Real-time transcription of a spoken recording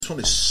one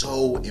is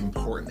so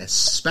important,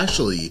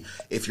 especially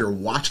if you're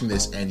watching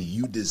this and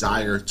you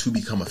desire to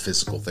become a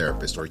physical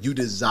therapist, or you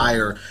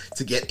desire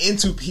to get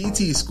into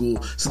PT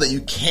school so that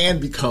you can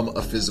become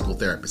a physical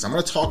therapist. I'm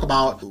going to talk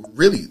about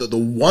really the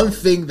one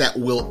thing that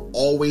will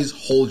always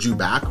hold you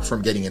back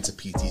from getting into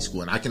PT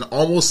school. And I can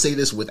almost say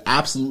this with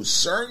absolute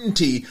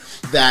certainty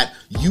that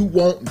you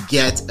won't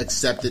get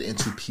accepted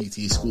into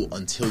PT school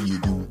until you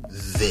do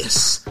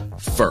this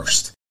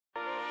first.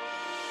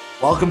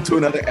 Welcome to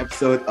another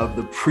episode of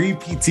the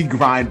Pre-PT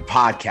Grind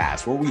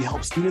podcast, where we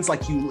help students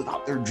like you live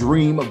out their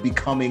dream of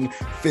becoming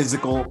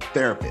physical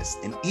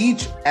therapists. In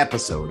each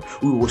episode,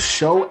 we will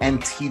show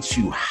and teach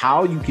you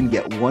how you can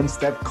get one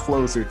step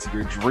closer to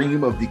your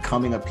dream of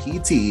becoming a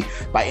PT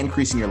by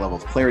increasing your level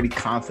of clarity,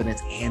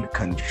 confidence, and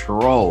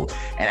control.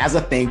 And as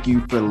a thank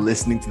you for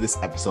listening to this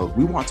episode,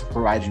 we want to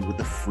provide you with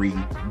a free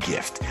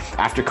gift.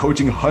 After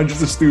coaching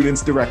hundreds of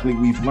students directly,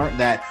 we've learned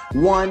that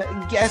one,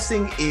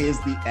 guessing is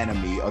the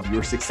enemy of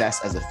your success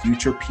as a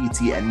future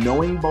PT, and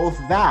knowing both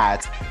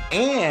that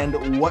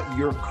and what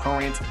your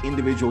current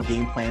individual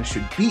game plan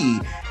should be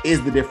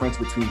is the difference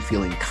between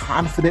feeling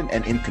confident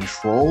and in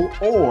control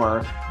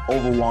or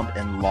overwhelmed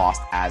and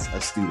lost as a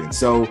student.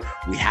 So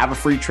we have a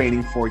free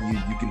training for you.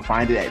 You can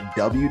find it at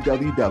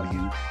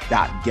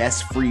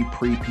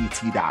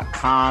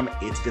www.guessfreeprept.com.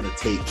 It's going to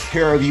take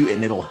care of you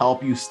and it'll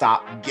help you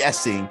stop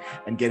guessing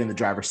and get in the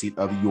driver's seat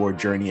of your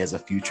journey as a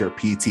future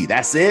PT.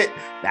 That's it.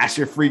 That's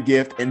your free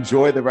gift.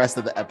 Enjoy the rest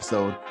of the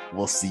episode.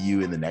 We'll see you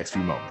in the next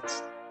few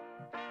moments.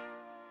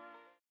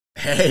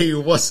 Hey,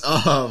 what's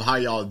up? How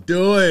y'all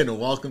doing?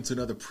 Welcome to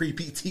another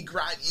Pre-PT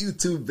Grind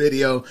YouTube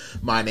video.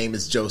 My name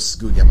is Joe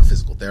Scoogie. I'm a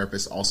physical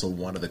therapist, also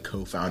one of the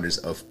co-founders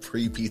of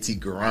Pre-PT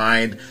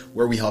Grind,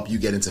 where we help you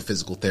get into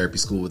physical therapy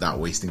school without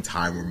wasting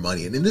time or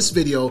money. And in this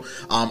video,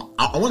 I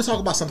want to talk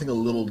about something a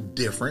little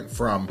different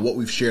from what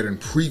we've shared in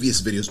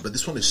previous videos, but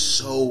this one is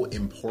so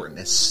important,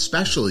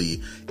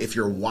 especially if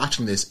you're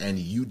watching this and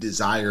you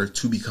desire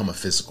to become a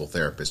physical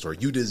therapist, or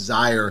you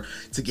desire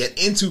to get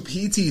into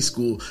PT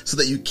school so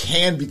that you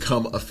can become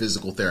a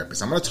physical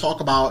therapist. I'm going to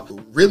talk about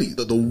really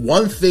the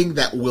one thing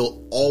that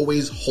will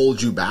always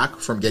hold you back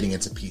from getting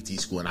into PT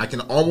school. And I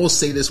can almost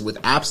say this with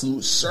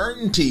absolute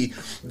certainty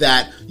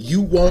that you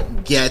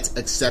won't get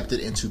accepted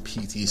into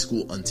PT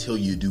school until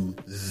you do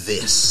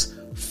this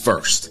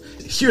first.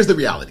 Here's the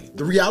reality.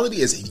 The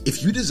reality is,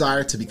 if you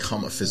desire to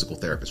become a physical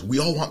therapist, we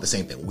all want the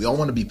same thing. We all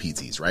want to be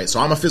PTs, right?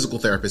 So I'm a physical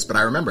therapist, but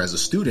I remember as a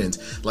student,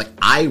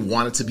 I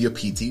wanted to be a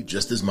PT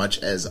just as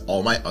much as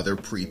all my other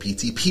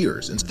pre-PT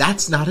peers. And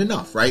that's not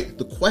enough, right?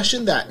 The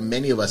question that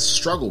many of us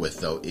struggle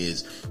with, though,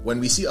 is when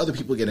we see other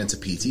people get into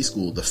PT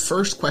school, the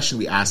first question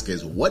we ask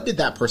is, what did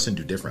that person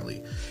do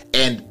differently?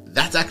 And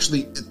that's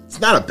actually, it's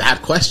not a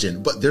bad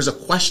question, but there's a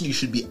question you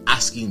should be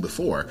asking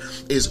before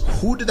is,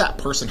 who did that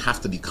person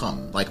have to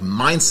become? Like,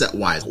 mindset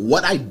wise,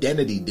 what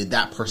identity did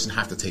that person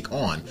have to take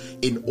on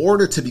in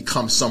order to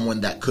become someone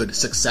that could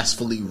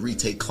successfully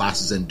retake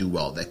classes and do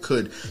well, that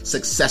could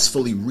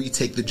successfully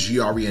retake the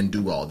GRE and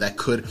do well, that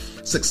could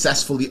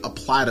successfully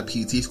apply to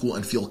PT school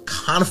and feel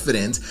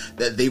confident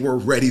that they were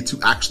ready to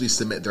actually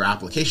submit their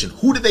application?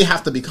 Who did they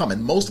have to become?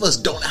 And most of us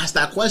don't ask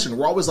that question.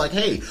 We're always like,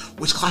 hey,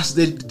 which classes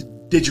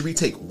did you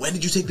retake? When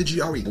did you take the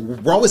GRE?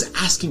 We're always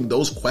asking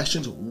those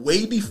questions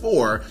way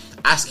before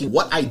asking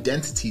what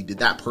identity did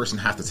that person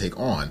have to take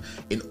on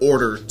in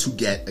order to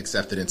get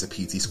accepted into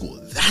PT school.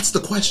 That's the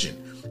question.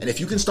 And if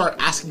you can start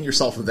asking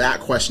yourself that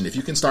question, if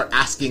you can start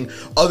asking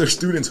other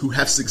students who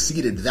have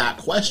succeeded that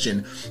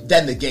question,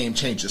 then the game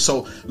changes.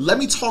 So let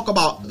me talk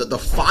about the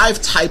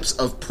 5 types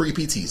of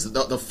pre-PTs,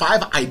 the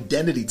 5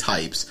 identity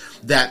types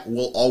that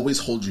will always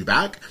hold you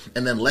back.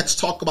 And then let's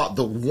talk about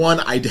the one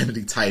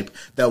identity type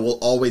that will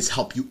always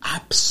help you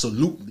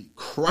absolutely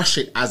crush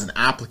it as an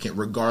applicant,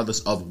 regardless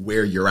of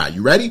where you're at.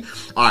 You ready?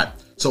 All right,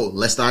 so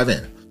let's dive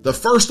in. The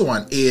first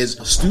one is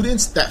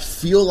students that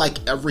feel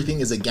like everything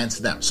is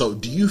against them. So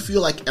do you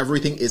feel like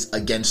everything is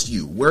against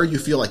you? Where you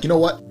feel like, you know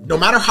what? No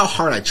matter how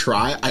hard I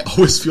try, I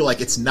always feel like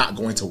it's not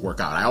going to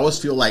work out. I always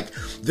feel like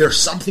there's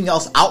something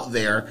else out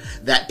there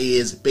that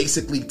is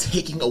basically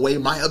taking away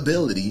my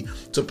ability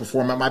to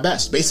perform at my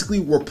best. Basically,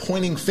 we're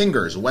pointing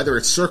fingers, whether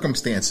it's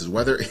circumstances,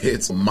 whether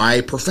it's my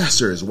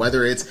professors,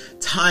 whether it's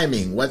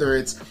timing, whether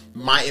it's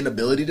my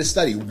inability to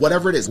study,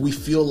 whatever it is, we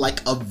feel like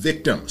a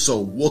victim. So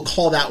we'll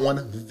call that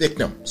one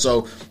victim.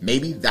 So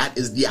maybe that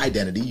is the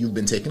identity you've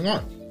been taking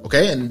on.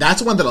 Okay, and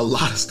that's one that a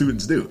lot of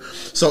students do.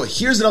 So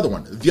here's another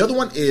one. The other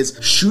one is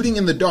shooting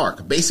in the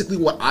dark, basically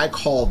what I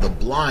call the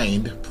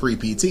blind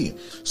pre-PT.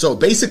 So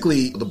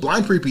basically, the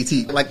blind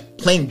pre-PT, like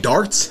playing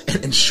darts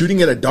and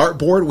shooting at a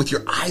dartboard with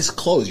your eyes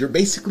closed. You're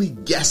basically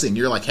guessing.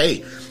 You're like,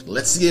 hey,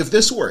 let's see if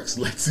this works.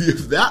 Let's see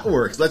if that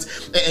works.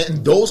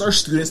 And those are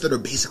students that are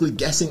basically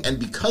guessing. And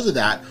because of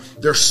that,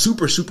 they're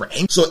super, super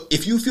anxious. So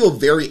if you feel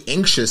very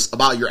anxious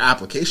about your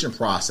application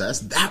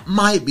process, that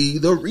might be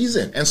the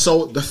reason. And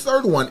so the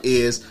third one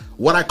is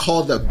what I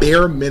call the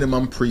bare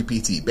minimum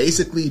pre-PT,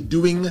 basically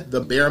doing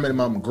the bare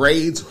minimum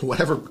grades,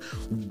 whatever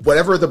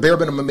the bare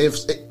minimum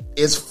is.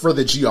 is for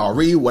the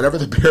GRE, whatever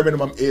the bare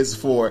minimum is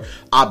for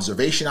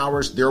observation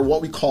hours, they're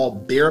what we call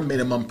bare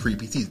minimum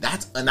pre-PTs.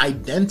 That's an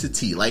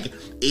identity. Like,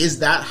 is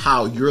that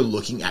how you're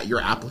looking at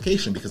your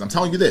application? Because I'm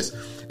telling you this,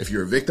 if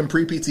you're a victim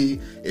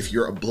pre-PT, if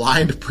you're a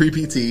blind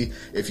pre-PT,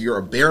 if you're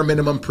a bare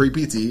minimum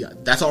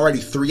pre-PT, that's already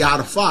 3 out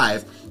of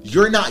 5.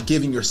 You're not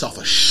giving yourself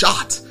a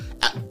shot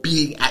at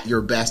being at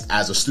your best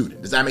as a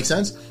student. Does that make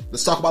sense?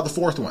 Let's talk about the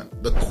fourth one,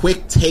 the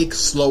quick take,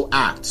 slow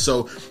act.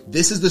 So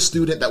this is the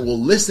student that will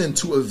listen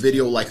to a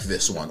video like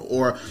this one,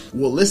 or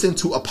will listen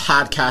to a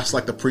podcast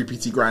like the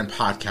Pre-PT Grind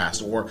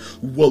podcast, or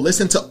will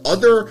listen to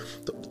other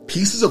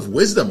pieces of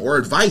wisdom or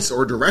advice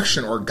or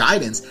direction or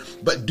guidance,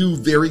 but do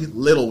very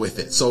little with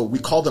it. So we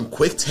call them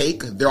quick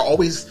take. They're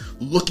always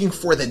looking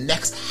for the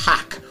next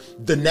hack,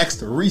 the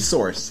next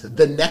resource,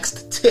 the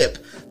next tip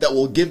that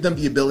will give them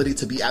the ability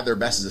to be at their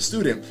best as a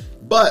student,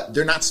 but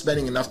they're not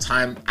spending enough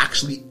time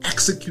actually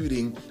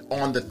executing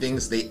on the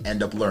things they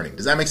end up learning.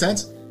 Does that make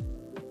sense?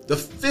 The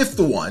fifth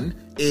one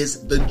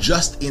is the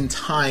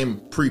just-in-time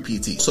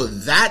pre-PT. So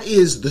that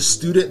is the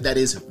student that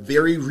is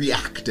very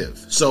reactive.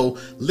 So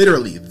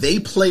literally, they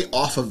play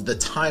off of the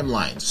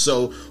timeline.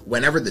 So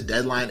whenever the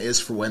deadline is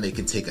for when they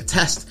can take a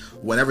test,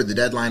 whenever the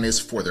deadline is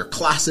for their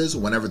classes,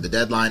 whenever the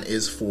deadline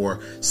is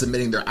for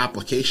submitting their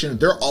application,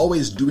 they're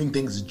always doing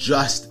things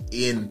just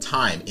in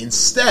time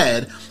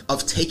instead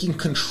of taking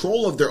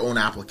control of their own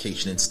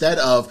application, instead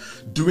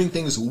of doing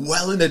things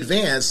well in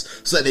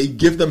advance so that they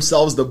give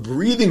themselves the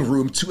breathing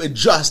room to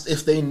adjust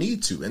if they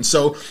need to. And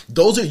so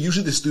those are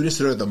usually the students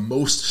that are the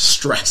most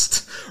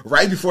stressed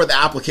right before the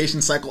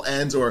application cycle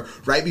ends, or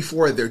right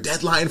before their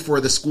deadline for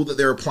the school that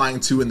they're applying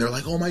to. And they're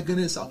like, oh my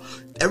goodness,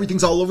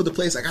 everything's all over the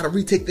place. I got to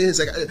retake this.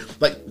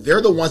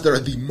 They're the ones that are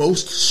the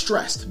most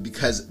stressed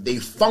because they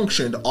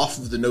functioned off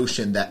of the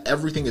notion that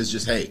everything is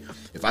just, hey,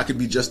 if I could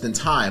be just in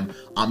time,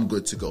 I'm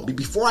good to go.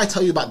 Before I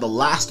tell you about the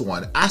last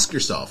one, ask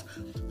yourself,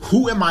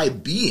 who am I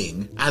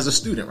being as a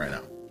student right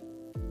now?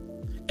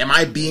 Am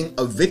I being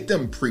a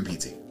victim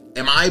pre-PT?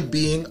 Am I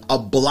being a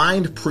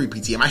blind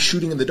pre-PT? Am I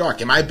shooting in the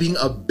dark? Am I being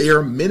a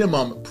bare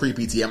minimum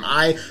pre-PT? Am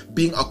I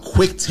being a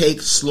quick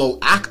take, slow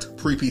act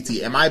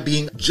pre-PT? Am I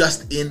being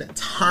just in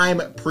time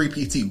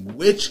pre-PT?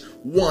 Which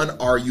one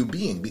are you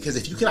being? Because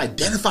if you can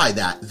identify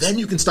that, then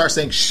you can start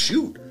saying,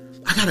 shoot,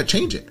 I gotta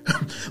change it.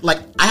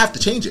 I have to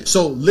change it.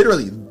 So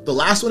literally, the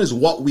last one is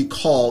what we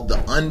call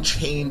the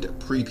unchained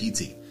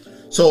pre-PT.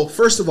 So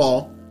first of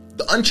all,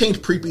 the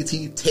unchained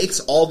pre-PT takes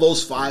all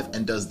those 5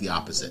 and does the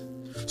opposite.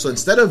 So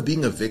instead of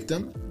being a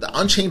victim, the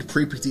unchained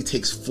pre-PT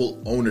takes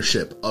full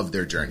ownership of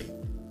their journey.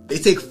 They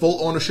take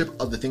full ownership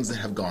of the things that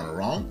have gone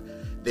wrong.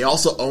 They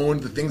also own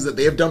the things that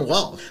they have done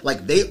well.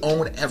 They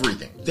own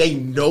everything. They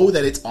know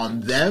that it's on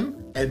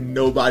them and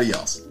nobody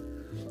else.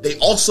 They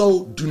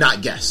also do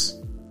not guess.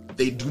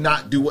 They do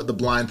not do what the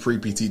blind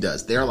pre-PT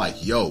does. They're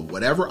like, yo,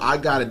 whatever I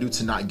got to do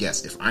to not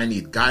guess. If I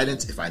need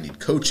guidance, if I need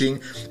coaching,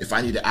 if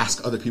I need to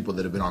ask other people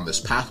that have been on this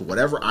path,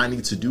 whatever I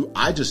need to do,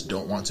 I just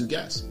don't want to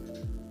guess.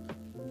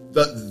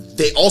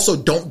 They also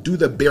don't do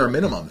the bare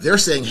minimum. They're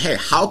saying, hey,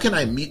 how can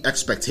I meet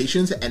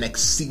expectations and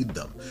exceed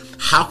them?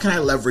 How can I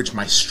leverage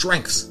my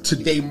strengths?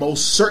 They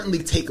most certainly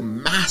take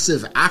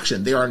massive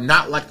action. They are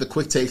not like the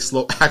quick take,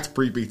 slow act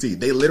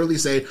pre-PT. They literally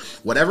say,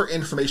 whatever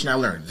information I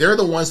learned, they're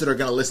the ones that are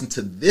going to listen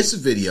to this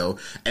video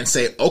and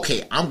say,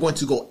 okay, I'm going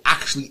to go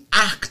actually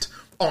act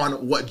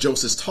on what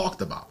Joseph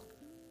talked about.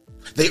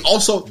 They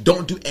also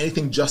don't do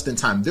anything just in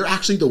time. They're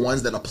actually the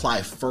ones that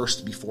apply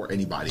first before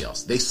anybody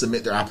else. They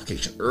submit their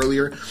application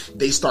earlier.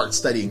 They start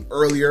studying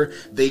earlier.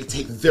 They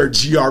take their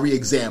GRE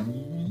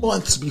exam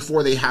months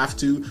before they have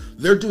to.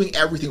 They're doing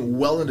everything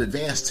well in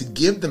advance to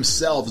give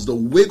themselves the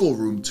wiggle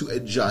room to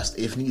adjust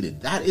if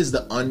needed. That is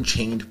the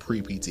unchained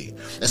pre-PT.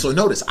 And so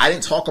notice, I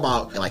didn't talk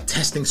about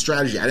testing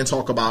strategy. I didn't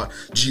talk about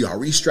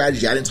GRE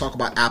strategy. I didn't talk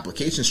about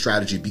application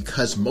strategy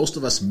because most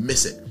of us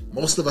miss it.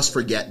 Most of us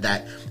forget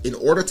that in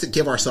order to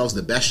give ourselves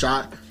the best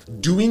shot,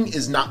 doing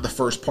is not the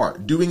first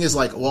part. Doing is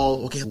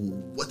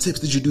what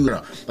tips did you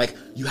do?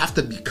 You have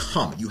to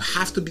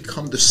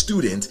become the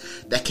student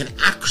that can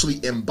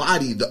actually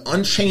embody the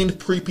unchained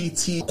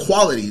pre-PT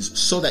qualities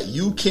so that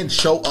you can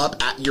show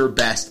up at your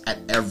best at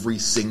every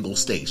single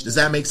stage. Does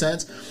that make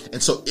sense?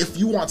 And so if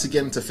you want to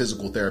get into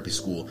physical therapy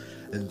school,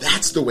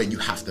 that's the way you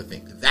have to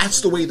think.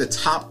 That's the way the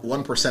top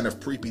 1% of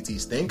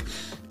pre-PTs think.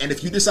 And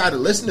if you decide to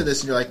listen to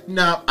this and you're like,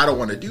 no, I don't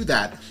want to do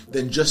that,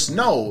 then just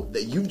know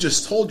that you've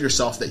just told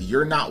yourself that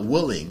you're not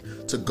willing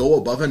to go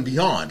above and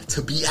beyond,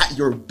 to be at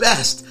your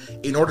best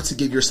in order to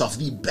give yourself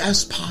the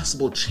best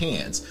possible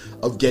chance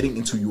of getting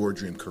into your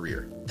dream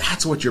career.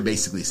 That's what you're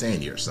basically saying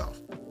to yourself.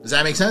 Does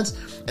that make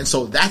sense? And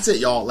so that's it,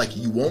 y'all.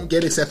 You won't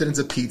get accepted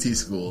into PT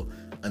school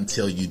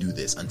until you do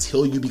this,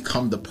 until you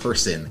become the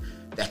person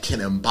that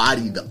can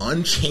embody the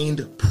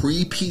Unchained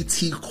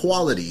pre-PT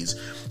qualities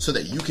so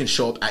that you can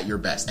show up at your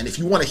best. And if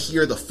you want to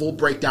hear the full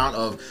breakdown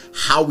of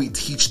how we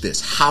teach this,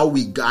 how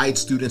we guide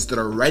students that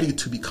are ready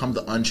to become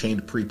the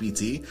Unchained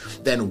pre-PT,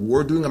 then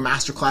we're doing a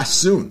masterclass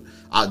soon.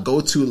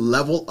 Go to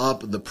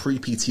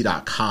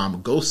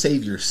leveluptheprept.com. Go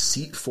save your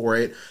seat for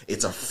it.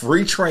 It's a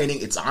free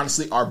training. It's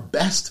honestly our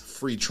best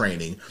free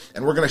training.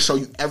 And we're going to show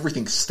you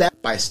everything step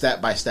by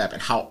step by step,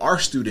 and how our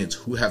students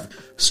who have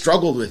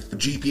struggled with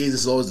GPAs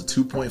as low as a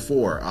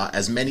 2.4,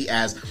 as many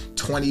as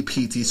 20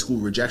 PT school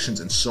rejections,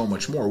 and so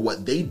much more,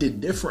 what they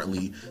did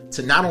differently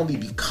to not only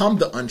become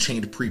the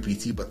Unchained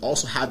pre-PT, but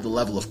also have the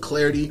level of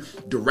clarity,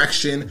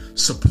 direction,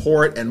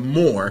 support, and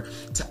more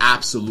to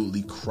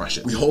absolutely crush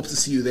it. We hope to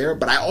see you there,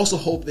 but I also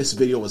hope this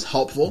video was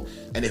helpful.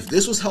 And if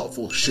this was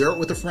helpful, share it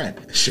with a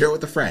friend. Share it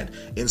with a friend.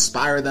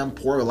 Inspire them,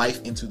 pour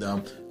life into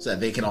them so that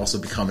they can also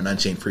become an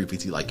Unchained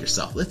pre-PT like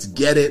yourself. Let's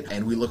get it.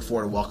 And we look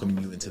forward to welcoming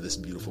you into this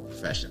beautiful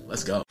profession.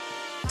 Let's go.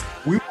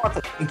 We want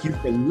to thank you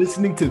for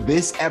listening to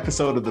this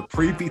episode of the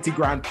Pre-PT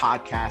Grind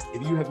podcast.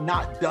 If you have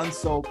not done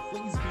so,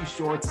 please be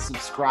sure to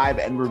subscribe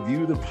and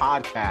review the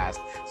podcast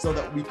so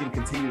that we can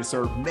continue to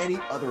serve many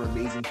other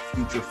amazing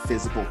future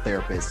physical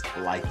therapists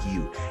like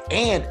you.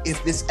 And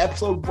if this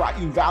episode brought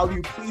you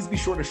value, please be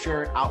sure to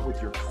share it out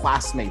with your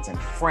classmates and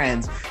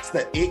friends so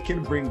that it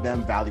can bring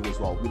them value as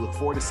well. We look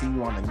forward to seeing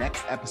you on the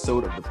next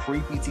episode of the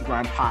Pre-PT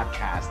Grind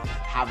podcast.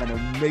 Have an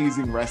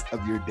amazing rest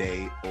of your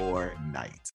day or night.